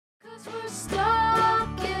We're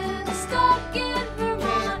stuck in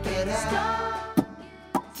Vermont.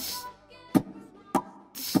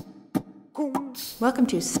 Welcome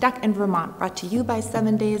to Stuck in Vermont, brought to you by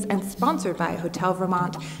 7 Days and sponsored by Hotel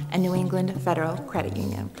Vermont and New England Federal Credit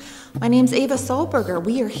Union. My name's Ava Solberger.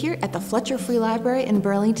 We are here at the Fletcher Free Library in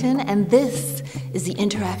Burlington, and this is the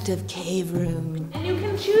interactive cave room. And you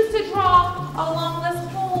can choose to draw along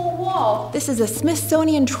this whole wall. This is a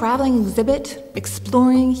Smithsonian traveling exhibit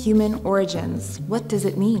exploring human origins. What does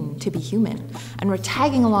it mean to be human? And we're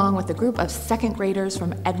tagging along with a group of second graders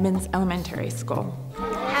from Edmunds Elementary School.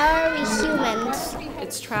 How are we humans?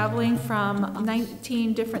 It's traveling from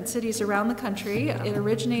 19 different cities around the country. It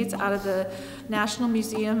originates out of the National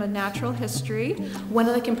Museum of Natural History. One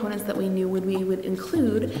of the components that we knew we would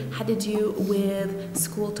include had to do with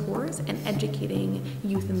school tours and educating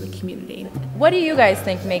youth in the community. What do you guys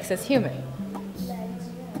think makes us human?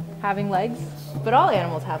 Having legs? But all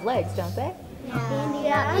animals have legs, don't they?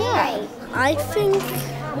 Yeah. I think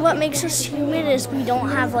what makes us human is we don't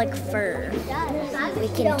have like fur. We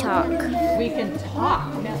can talk. We can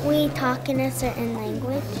talk. We talk in a certain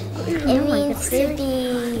language. It means to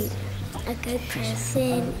be a good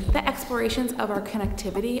person. The explorations of our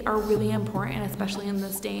connectivity are really important, especially in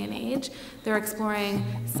this day and age. They're exploring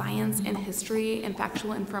science and history and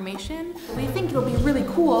factual information. We think it'll be really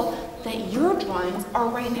cool that your drawings are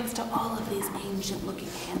right next to all of these ancient-looking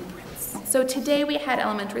handprints. So today we had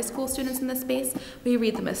elementary school students in this space. We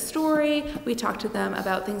read them a story, we talk to them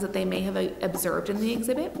about things that they may have observed in the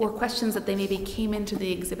exhibit or questions that they maybe came into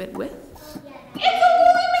the exhibit with. It's a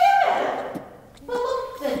woolly mammoth! But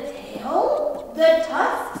look, the tail, the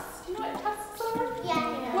tusks. Do you know what tusks are?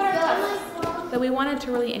 Yeah. What are tusks? So we wanted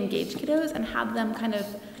to really engage kiddos and have them kind of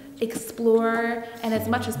explore and as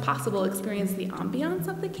much as possible experience the ambiance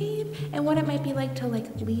of the cave and what it might be like to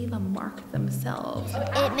leave a mark themselves.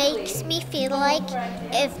 It makes me feel like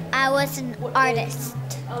if I was an artist.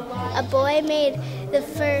 A boy made the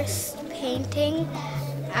first painting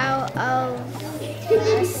out of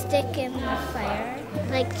a stick in the fire,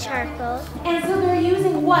 like charcoal. And so they're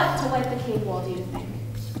using what to light the cave wall, do you think?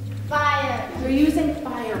 Fire. They're using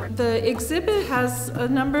fire. The exhibit has a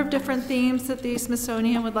number of different themes that the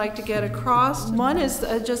Smithsonian would like to get across. One is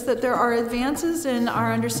just that there are advances in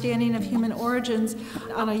our understanding of human origins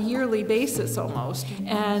on a yearly basis almost.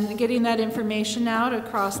 And getting that information out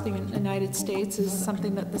across the United States is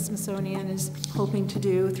something that the Smithsonian is hoping to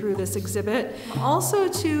do through this exhibit. Also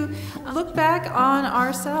to look back on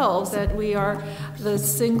ourselves, that we are the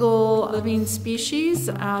single living species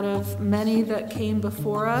out of many that came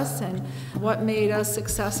before us, and what made us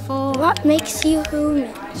successful. What makes you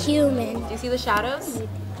human? Do you see the shadows?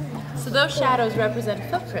 So those shadows represent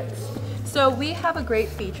footprints. So we have a great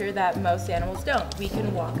feature that most animals don't. We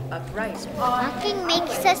can walk upright. Walking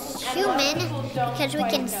makes us human because we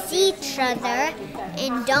can see each other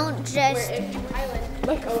and don't just...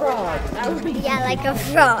 Like a frog. Yeah, like a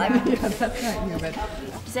frog. Yeah, that's not human.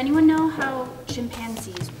 Does anyone know how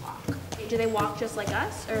chimpanzees walk? Do they walk just like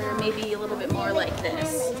us, or maybe a little bit more like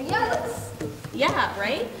this? Yes! Yeah,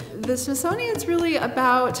 right? The Smithsonian's really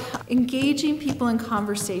about engaging people in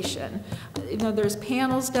conversation. You know, there's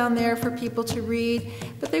panels down there for people to read,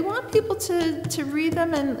 but they want people to read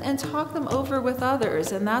them and talk them over with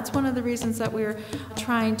others. And that's one of the reasons that we're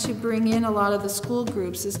trying to bring in a lot of the school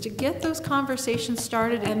groups, is to get those conversations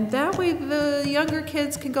started. And that way the younger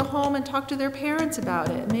kids can go home and talk to their parents about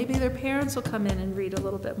it. Maybe their parents will come in and read a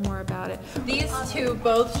little bit more about it. These two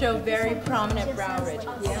both show very prominent brow ridges.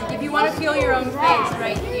 If you want to feel your own face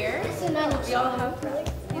right here, we all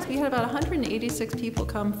have. We had about 186 people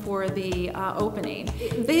come for the opening.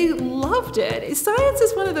 They loved it. Science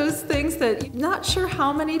is one of those things that not sure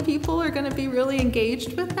how many people are going to be really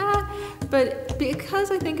engaged with that, but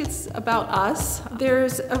because I think it's about us,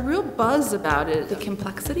 there's a real buzz about it. The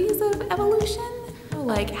complexities of evolution,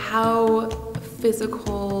 like how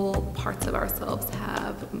physical parts of ourselves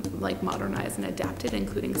have modernized and adapted,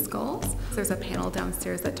 including skulls. There's a panel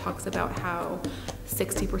downstairs that talks about how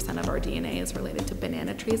 60% of our DNA is related to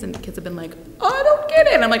banana trees, and kids have been like, I don't get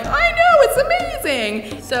it. And I'm like, I know, it's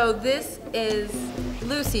amazing. So this is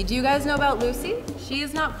Lucy. Do you guys know about Lucy? She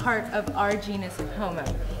is not part of our genus of Homo.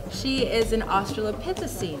 She is an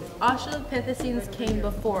Australopithecine. Australopithecines came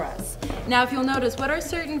before us. Now, if you'll notice, what are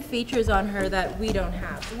certain features on her that we don't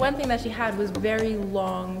have? One thing that she had was very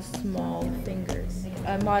long, small fingers.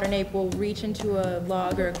 A modern ape will reach into a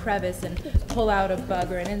log or a crevice and pull out a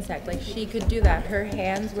bug or an insect. Like, she could do that. Her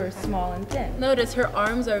hands were small and thin. Notice her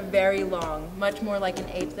arms are very long, much more like an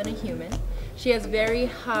ape than a human. She has very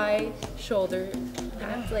high shoulder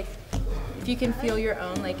pads. Like, if you can feel your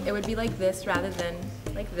own, like, it would be like this rather than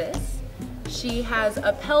like this. She has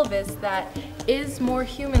a pelvis that is more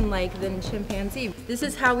human-like than chimpanzee. This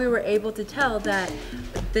is how we were able to tell that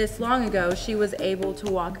this long ago she was able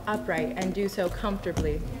to walk upright and do so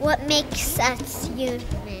comfortably. What makes us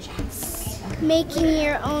humans? Making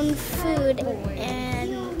your own food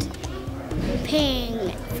and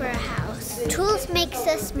paying for a house. Tools makes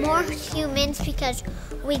us more humans because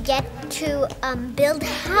we get to build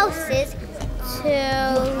houses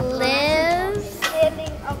to live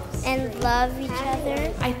and love each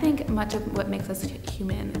other. I think much of what makes us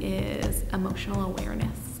human is emotional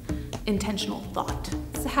awareness, intentional thought.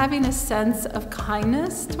 So having a sense of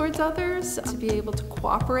kindness towards others, to be able to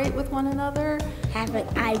cooperate with one another. Having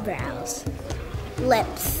eyebrows,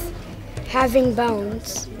 lips, having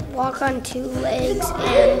bones, walk on two legs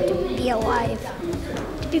and be alive.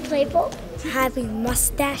 To be playful, having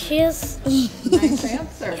mustaches. Nice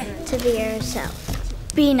answer. To be yourself.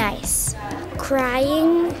 Be nice.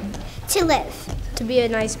 Crying. To live. To be a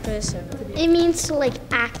nice person. It means to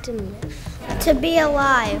act and live. To be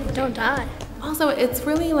alive. Don't die. Also, it's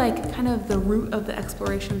really kind of the root of the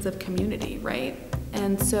explorations of community, right?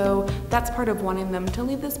 And so that's part of wanting them to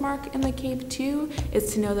leave this mark in the cave too,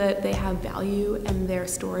 is to know that they have value and their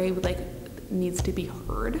story needs to be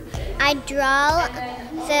heard. I draw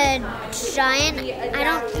the giant, I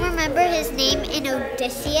don't remember his name, in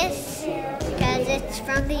Odysseus, because it's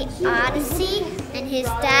from the Odyssey, and his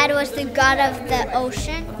dad was the god of the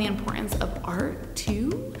ocean. The importance of art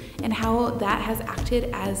too, and how that has acted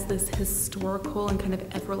as this historical and kind of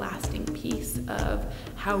everlasting piece of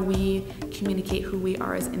how we communicate who we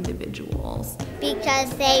are as individuals.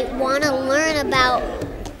 Because they want to learn about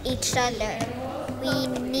each other. We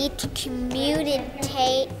need to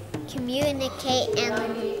communicate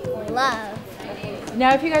and love.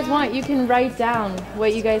 Now if you guys want, you can write down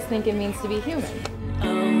what you guys think it means to be human.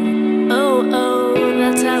 Oh,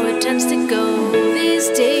 that's how it tends to go these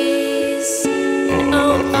days.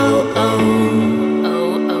 Oh,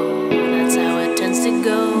 that's how it tends to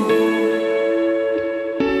go.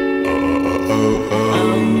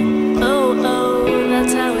 Oh,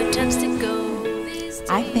 that's how it tends to go these days.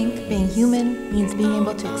 I think being human means being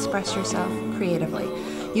able to express yourself creatively.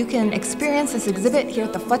 You can experience this exhibit here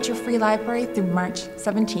at the Fletcher Free Library through March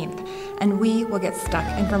 17th, and we will get stuck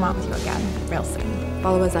in Vermont with you again real soon.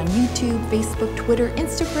 Follow us on YouTube, Facebook, Twitter,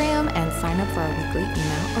 Instagram, and sign up for our weekly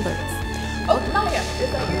email alerts. Oh, Maya, is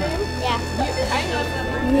that your name? Yeah. I know that.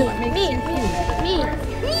 Me.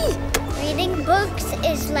 Reading books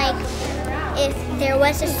is like if there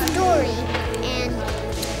was a story and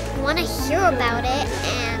you want to hear about it,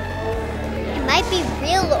 and it might be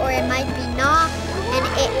real or it might be not, and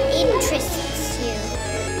it interests you.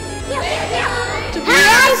 I'm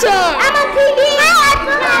a PD!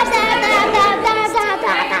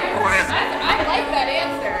 I like that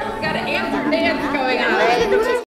answer. We got an answer dance going on.